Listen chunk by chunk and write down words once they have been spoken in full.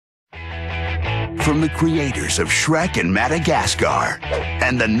From the creators of Shrek and Madagascar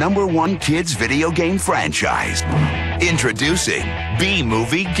and the #1 kids video game franchise, introducing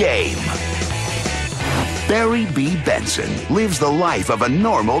B-Movie Game. Barry B. Benson lives the life of a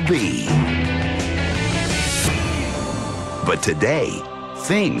normal bee. But today,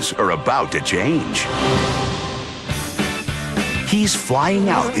 things are about to change. He's flying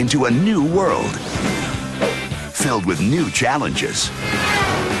out into a new world, filled with new challenges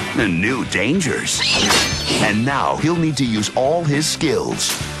and new dangers. And now he'll need to use all his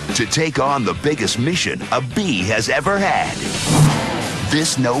skills to take on the biggest mission a bee has ever had.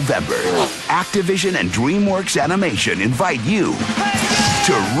 This November, Activision and DreamWorks Animation invite you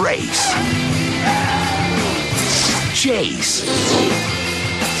to race, chase,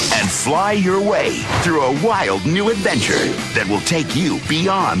 and fly your way through a wild new adventure that will take you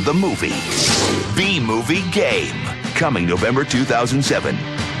beyond the movie. B-Movie Game, coming November 2007.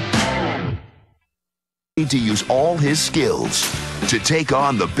 Need to use all his skills to take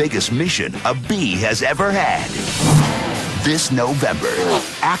on the biggest mission a bee has ever had. This November,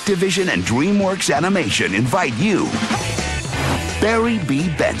 Activision and DreamWorks Animation invite you. Barry B.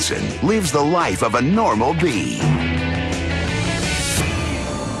 Benson lives the life of a normal bee.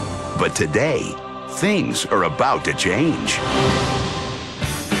 But today, things are about to change.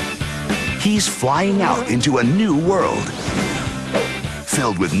 He's flying out into a new world,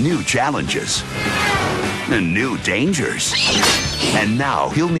 filled with new challenges and new dangers. And now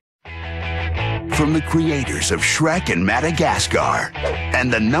he'll need... From the creators of Shrek and Madagascar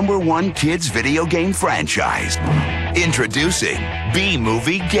and the #1 kids video game franchise, introducing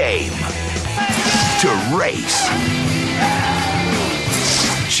B-Movie Game. To race,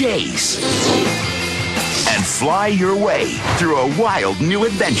 chase, and fly your way through a wild new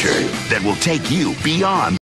adventure that will take you beyond